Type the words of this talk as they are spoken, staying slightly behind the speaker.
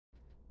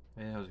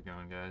Hey, how's it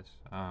going, guys?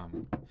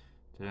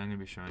 Today I'm going to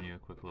be showing you a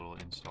quick little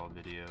install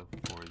video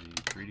for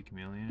the 3D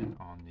Chameleon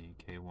on the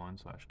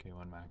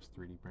K1/K1 Max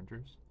 3D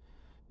printers.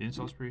 The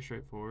install is pretty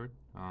straightforward.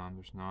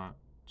 There's not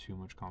too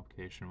much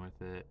complication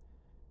with it.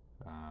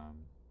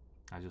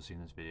 As you'll see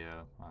in this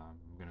video, I'm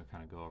going to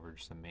kind of go over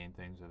just the main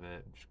things of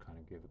it, and just kind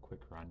of give a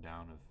quick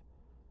rundown of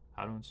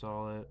how to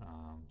install it,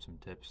 some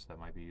tips that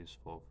might be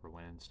useful for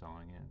when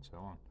installing it, and so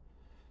on.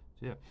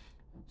 So yeah,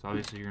 so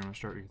obviously you're going to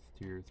start with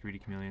your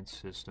 3D Chameleon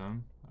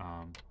system.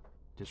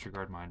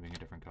 Disregard mine being a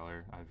different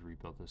color. I've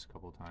rebuilt this a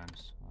couple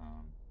times.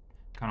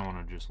 Kind of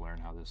want to just learn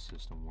how this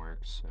system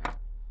works, so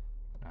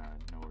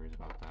no worries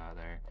about that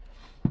there.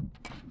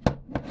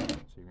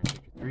 So you're going to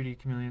take your 3D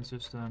Chameleon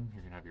system,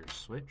 you're going to have your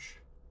switch,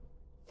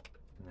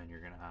 and then you're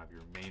going to have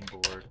your main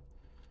board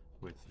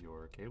with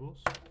your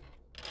cables.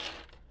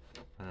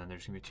 And then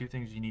there's going to be two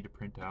things you need to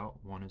print out.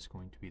 One is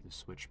going to be the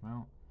switch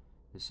mount.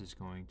 This is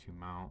going to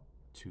mount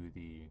to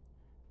the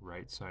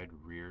right side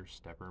rear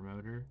stepper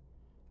motor.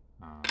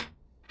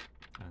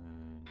 And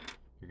then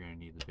you're going to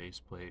need the base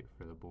plate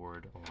for the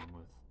board along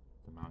with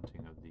the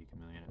mounting of the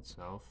Chameleon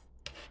itself.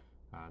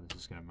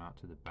 This is going to mount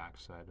to the back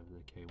side of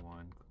the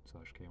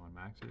K1/K1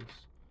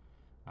 Maxes.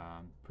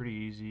 Pretty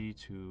easy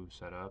to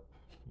set up.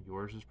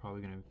 Yours is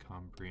probably going to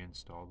come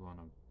pre-installed on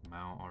a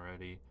mount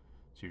already.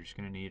 So you're just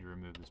going to need to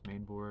remove this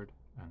main board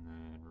and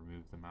then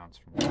remove the mounts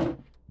from the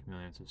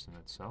Chameleon system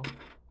itself.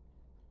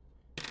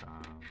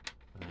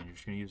 And then you're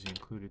just going to use the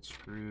included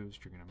screws.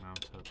 You're going to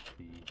mount up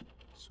the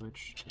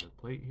switch to the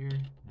plate here,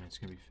 and it's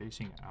going to be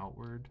facing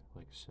outward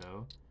like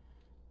so.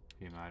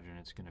 If you imagine,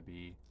 it's going to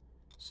be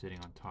sitting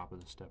on top of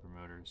the stepper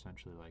motor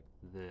essentially like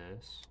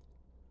this.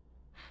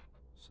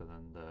 So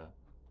then the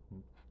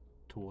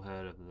tool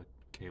head of the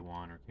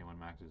K1 or K1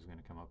 Max is going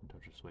to come up and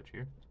touch the switch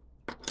here.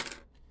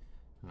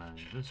 And then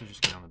this is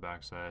just going on the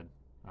back side.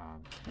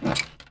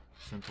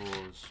 Simple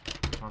as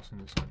tossing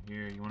this on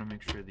here. You want to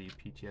make sure the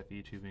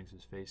PTFE tubings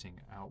is facing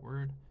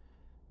outward.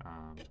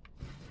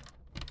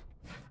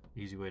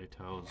 Easy way to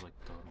tell is like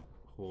the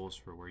holes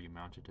for where you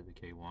mount it to the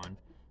K1.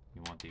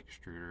 You want the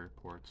extruder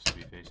ports to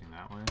be facing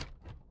that way.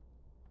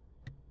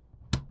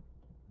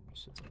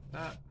 Just sit like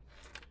that.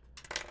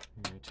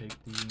 You're going to take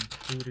the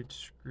included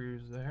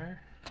screws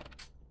there,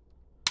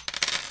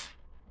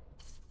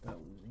 without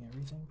losing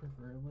everything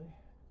preferably.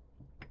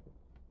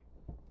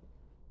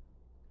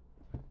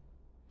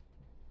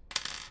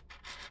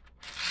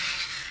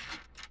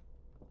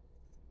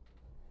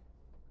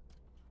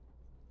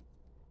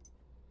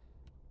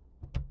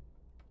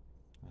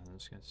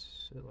 It's going to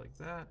sit like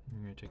that.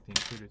 You're going to take the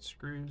included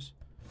screws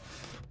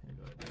and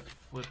go ahead and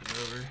flip it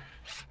over.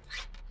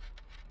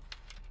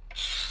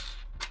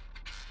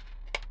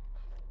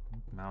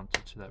 Mount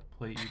it to that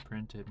plate you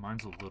printed.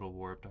 Mine's a little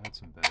warped. I had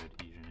some bed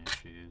adhesion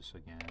issues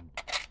again.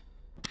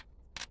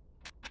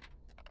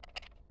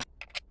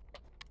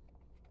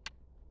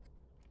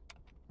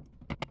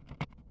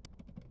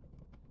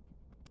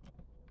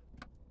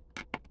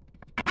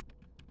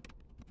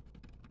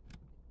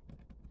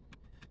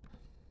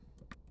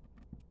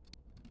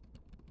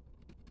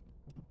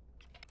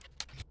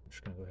 I'm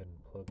just going to go ahead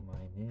and plug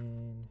mine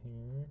in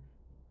here.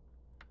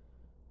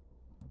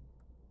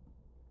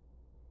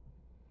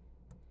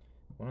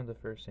 One of the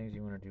first things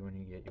you want to do when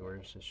you get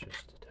yours is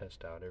just to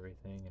test out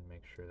everything and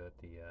make sure that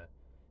the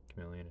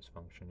Chameleon is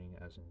functioning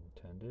as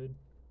intended.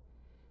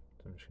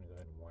 So I'm just going to go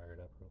ahead and wire it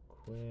up real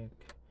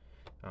quick.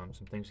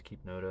 Some things to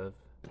keep note of: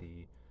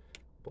 the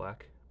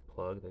black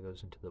plug that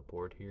goes into the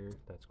board here,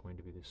 that's going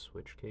to be the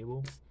switch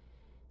cable.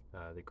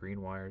 The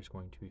green wire is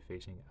going to be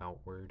facing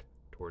outward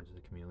towards the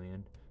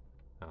Chameleon.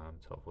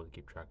 It's helpful to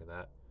keep track of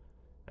that.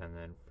 And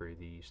then for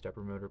the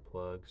stepper motor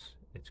plugs,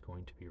 it's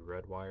going to be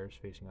red wires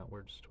facing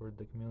outwards toward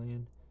the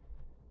Chameleon.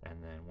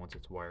 And then once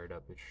it's wired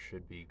up, it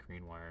should be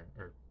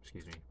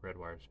red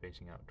wires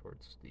facing out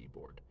towards the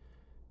board.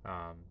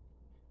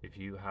 If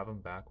you have them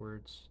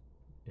backwards,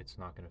 it's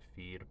not going to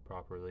feed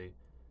properly,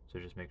 so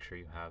just make sure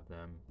you have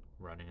them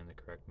running in the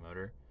correct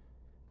motor.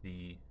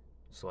 The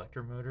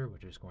selector motor,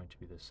 which is going to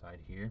be this side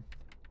here,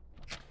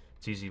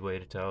 it's an easy way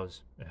to tell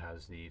is it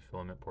has the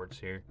filament ports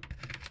here.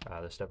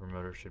 The stepper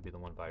motor should be the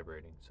one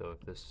vibrating, so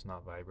if this is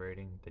not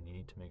vibrating, then you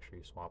need to make sure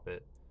you swap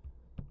it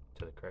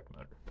to the correct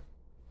motor.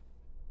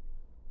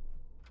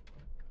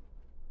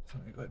 So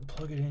I'm going to go ahead and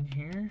plug it in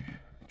here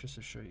just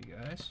to show you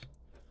guys.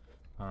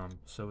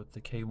 So with the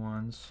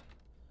K1s,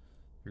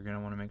 you're going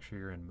to want to make sure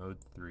you're in mode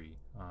 3.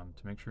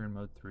 To make sure you're in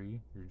mode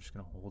 3, you're just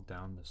going to hold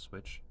down the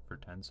switch for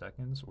 10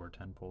 seconds or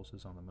 10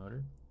 pulses on the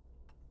motor.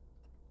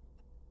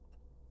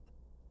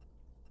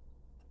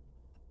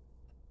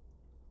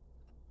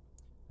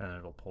 And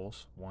it'll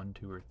pulse 1,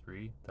 2, or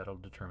 3. That'll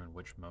determine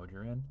which mode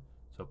you're in.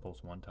 So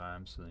pulse 1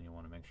 time, so then you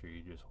want to make sure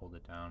you just hold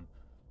it down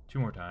 2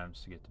 more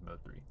times to get to mode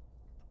 3.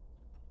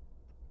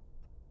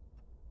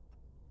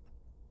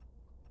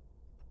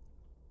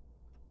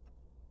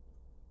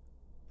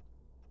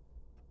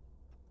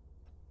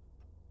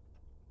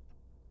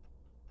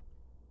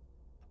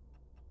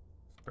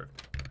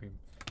 Perfect.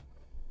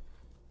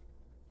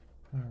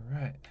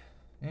 Alright,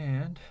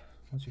 and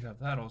once you have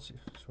that all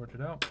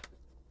sorted out,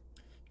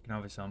 you can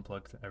obviously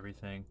unplug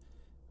everything.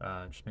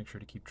 Just make sure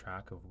to keep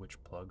track of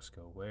which plugs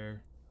go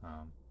where,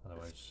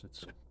 otherwise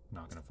it's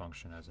not going to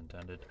function as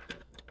intended.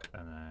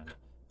 And then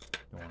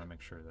you want to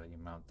make sure that you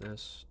mount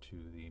this to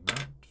the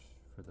mount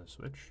for the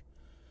switch.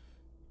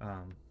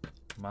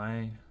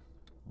 My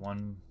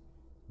one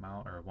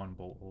mount or one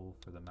bolt hole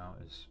for the mount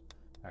is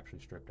actually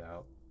stripped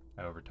out.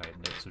 I over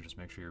tightened it, so just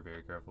make sure you're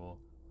very careful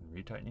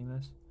when retightening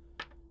this.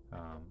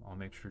 I'll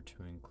make sure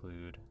to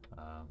include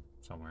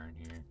somewhere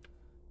in here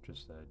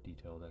just a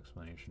detailed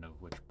explanation of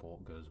which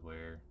bolt goes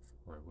where,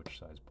 or which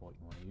size bolt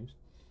you want to use.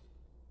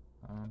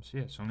 So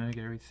yeah, so I'm going to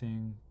get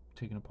everything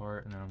taken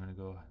apart, and then I'm going to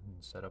go and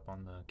set up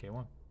on the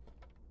K1.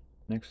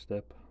 Next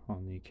step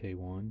on the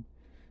K1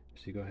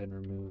 is to go ahead and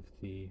remove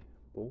the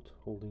bolt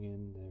holding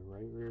in the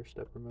right rear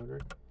stepper motor.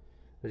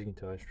 As you can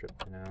tell, I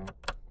stripped it out,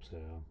 so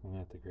I'm going to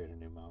have to create a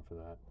new mount for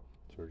that.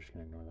 So we're just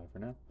going to ignore that for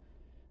now.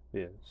 But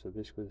yeah, so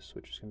basically the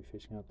switch is going to be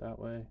facing out that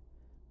way,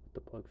 with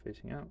the plug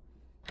facing out.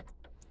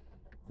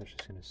 That's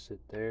just going to sit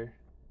there.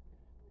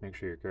 Make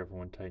sure you're careful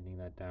when tightening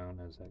that down,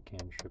 as that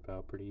can strip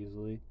out pretty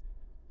easily.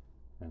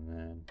 And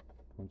then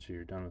once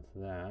you're done with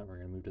that, we're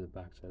going to move to the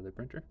back side of the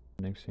printer.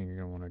 The next thing you're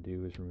going to want to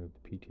do is remove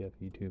the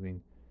PTFE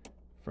tubing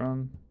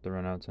from the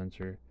runout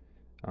sensor.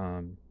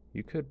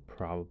 You could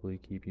probably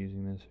keep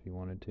using this if you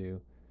wanted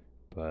to,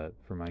 but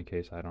for my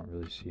case, I don't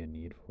really see a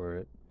need for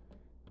it.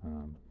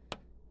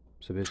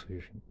 So basically,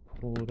 you should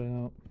pull it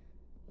out.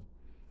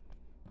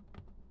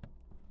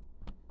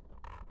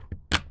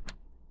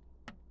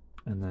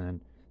 And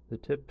then the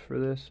tip for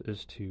this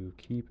is to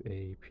keep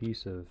a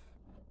piece of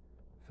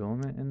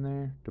filament in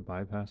there to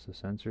bypass the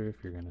sensor if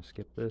you're going to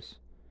skip this.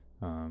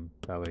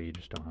 That way you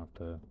just don't have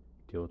to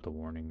deal with the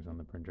warnings on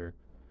the printer.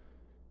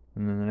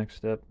 And then the next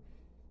step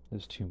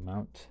is to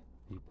mount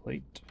the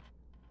plate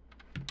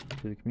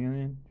to the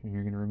Chameleon, and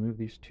you're going to remove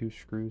these two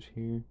screws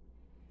here,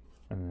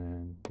 and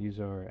then these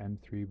are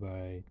M3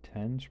 by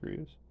 10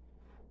 screws,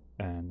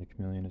 and the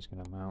Chameleon is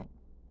going to mount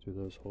through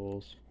those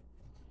holes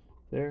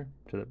there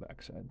to the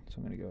back side. So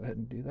I'm going to go ahead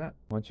and do that.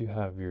 Once you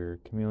have your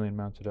Chameleon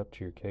mounted up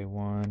to your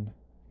K1,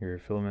 your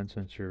filament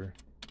sensor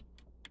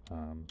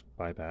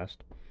bypassed,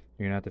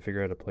 you're going to have to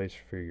figure out a place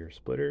for your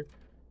splitter.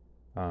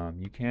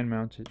 You can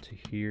mount it to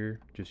here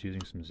just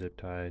using some zip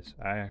ties.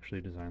 I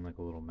actually designed like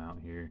a little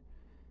mount here.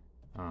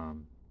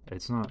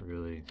 It's not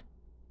really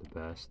the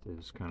best.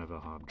 It's kind of a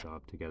hob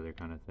job together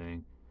kind of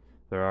thing.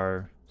 There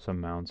are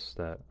some mounts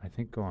that I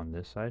think go on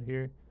this side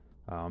here.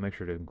 I'll make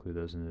sure to include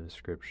those in the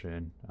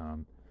description.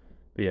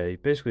 But yeah, you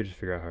basically just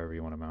figure out however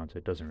you want to mount it.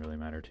 It doesn't really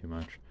matter too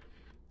much.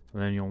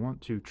 And then you'll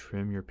want to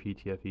trim your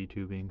PTFE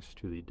tubings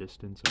to the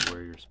distance of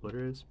where your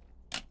splitter is.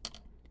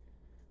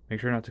 Make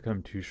sure not to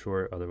come too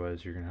short,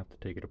 otherwise you're going to have to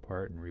take it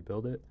apart and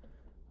rebuild it.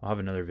 I'll have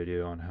another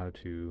video on how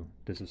to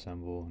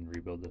disassemble and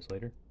rebuild this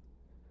later.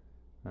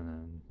 And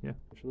then, yeah,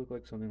 it should look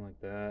like something like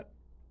that,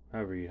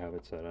 however you have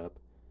it set up.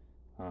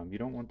 You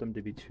don't want them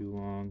to be too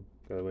long,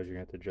 otherwise you're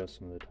going to have to adjust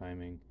some of the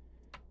timing.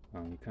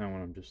 You kind of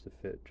want them just to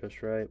fit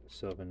just right, but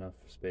still have enough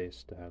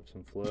space to have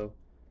some flow.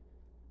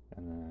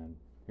 And then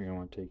you're going to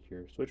want to take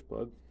your switch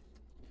plug,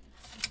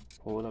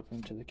 pull it up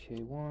into the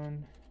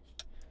K1.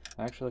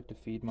 I actually like to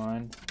feed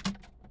mine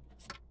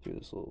through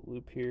this little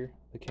loop here.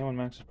 The K1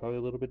 Max is probably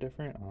a little bit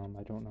different.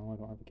 I don't know. I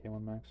don't have a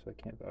K1 Max, so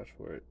I can't vouch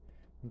for it,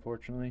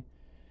 unfortunately.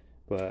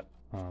 But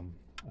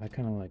I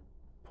kind of like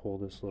pull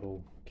this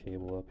little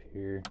cable up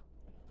here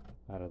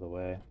out of the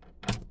way.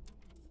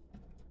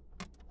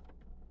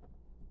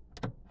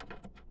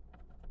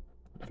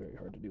 It's very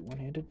hard to do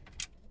one-handed.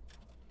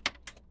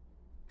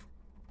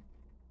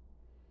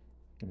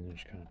 And then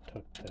just kind of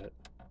tuck that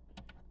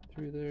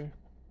through there.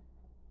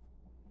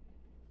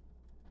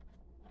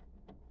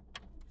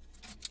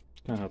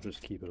 Kind of helps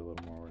just keep it a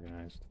little more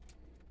organized.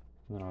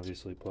 And then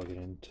obviously plug it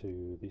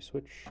into the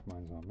switch.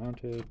 Mine's not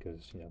mounted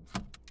because, yeah.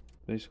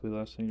 Basically, the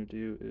last thing to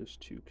do is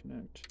to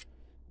connect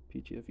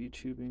PTFE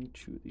tubing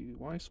to the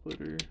Y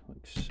splitter,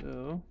 like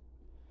so.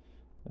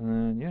 And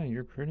then, yeah,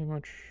 you're pretty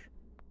much,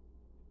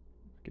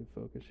 get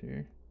focus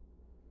here.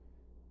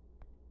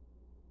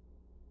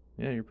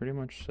 Yeah, you're pretty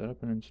much set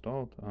up and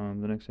installed.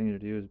 The next thing to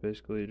do is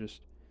basically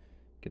just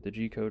get the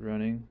G code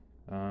running,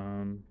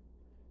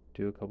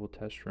 do a couple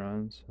test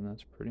runs, and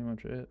that's pretty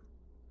much it.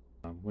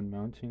 When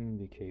mounting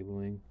the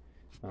cabling,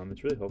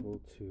 it's really helpful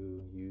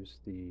to use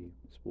the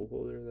spool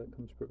holder that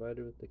comes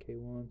provided with the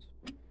K1s.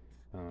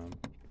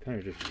 Kind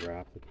of just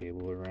wrap the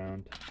cable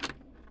around,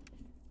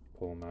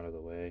 pull them out of the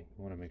way.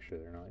 You want to make sure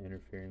they're not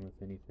interfering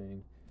with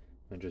anything,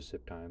 and just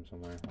zip tie them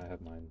somewhere. I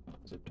have mine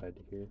zip tied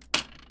to here.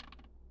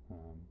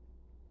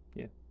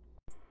 Yeah.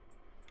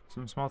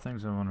 Some small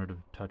things I wanted to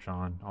touch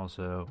on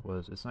also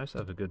was it's nice to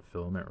have a good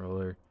filament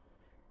roller.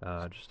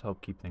 Just to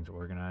help keep things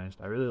organized.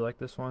 I really like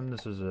this one.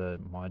 This is a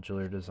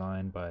modular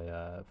design by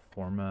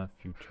Forma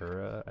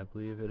Futura, I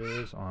believe it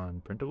is,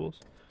 on printables.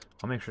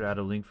 I'll make sure to add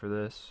a link for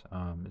this.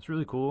 It's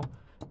really cool.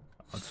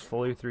 It's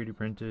fully 3D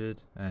printed,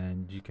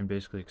 and you can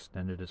basically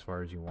extend it as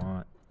far as you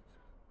want.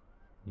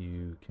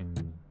 You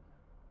can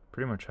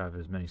pretty much have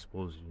as many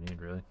spools as you need,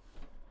 really.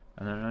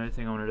 And then another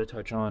thing I wanted to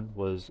touch on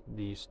was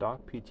the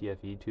stock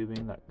PTFE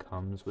tubing that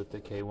comes with the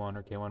K1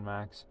 or K1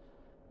 Max.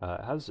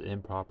 It has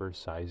improper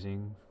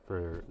sizing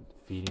for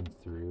feeding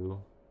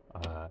through.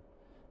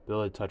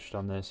 Bill had touched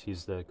on this.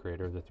 He's the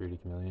creator of the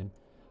 3D Chameleon.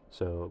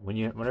 So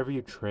whenever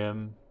you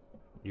trim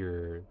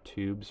your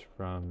tubes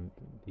from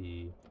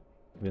the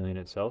Chameleon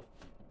itself,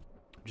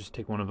 just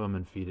take one of them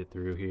and feed it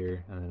through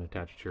here, and then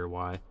attach it to your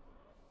Y.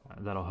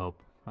 That'll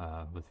help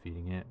with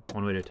feeding it.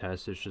 One way to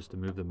test is just to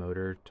move the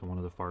motor to one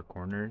of the far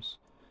corners,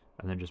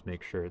 and then just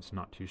make sure it's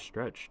not too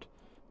stretched.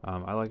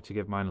 I like to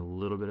give mine a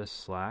little bit of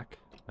slack.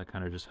 That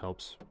kind of just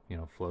helps,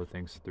 flow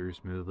things through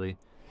smoothly.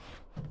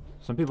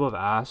 Some people have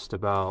asked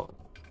about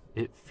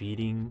it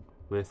feeding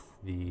with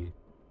the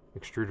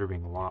extruder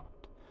being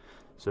locked.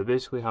 So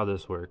basically how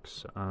this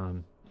works,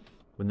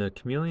 when the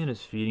Chameleon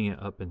is feeding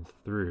it up and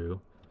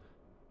through,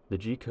 the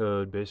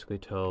G-code basically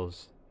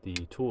tells the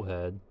tool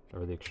head,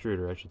 or the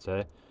extruder I should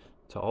say,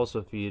 to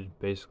also feed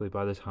basically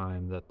by the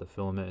time that the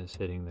filament is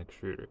hitting the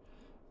extruder.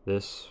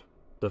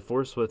 The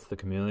force with the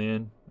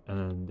Chameleon and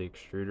then the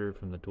extruder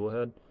from the tool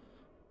head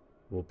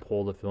will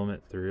pull the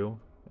filament through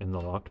in the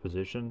locked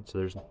position, so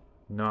there's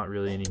not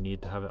really any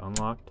need to have it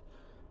unlocked.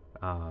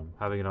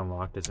 Having it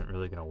unlocked isn't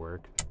really going to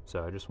work,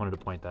 so I just wanted to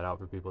point that out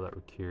for people that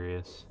were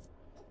curious.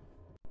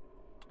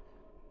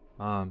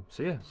 So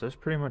yeah, so that's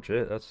pretty much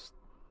it. That's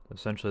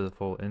essentially the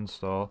full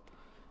install.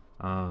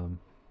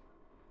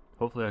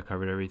 Hopefully I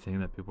covered everything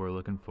that people were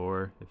looking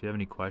for. If you have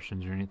any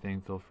questions or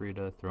anything, feel free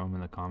to throw them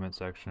in the comment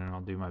section and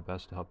I'll do my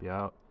best to help you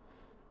out.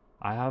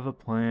 I have a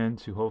plan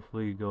to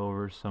hopefully go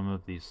over some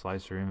of the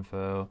slicer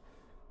info,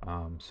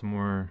 some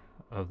more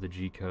of the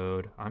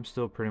G-code. I'm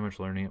still pretty much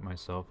learning it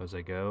myself as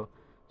I go,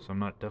 so I'm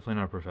definitely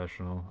not a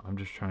professional. I'm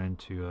just trying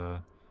to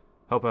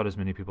help out as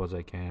many people as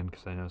I can,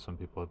 because I know some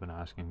people have been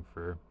asking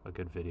for a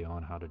good video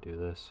on how to do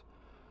this.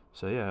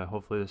 So yeah,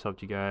 hopefully this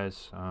helped you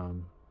guys,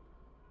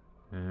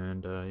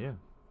 yeah,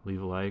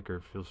 leave a like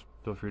or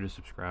feel free to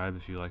subscribe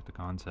if you like the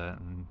content,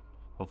 and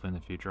hopefully in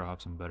the future I'll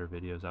have some better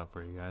videos out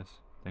for you guys.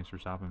 Thanks for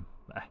stopping.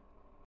 Bye.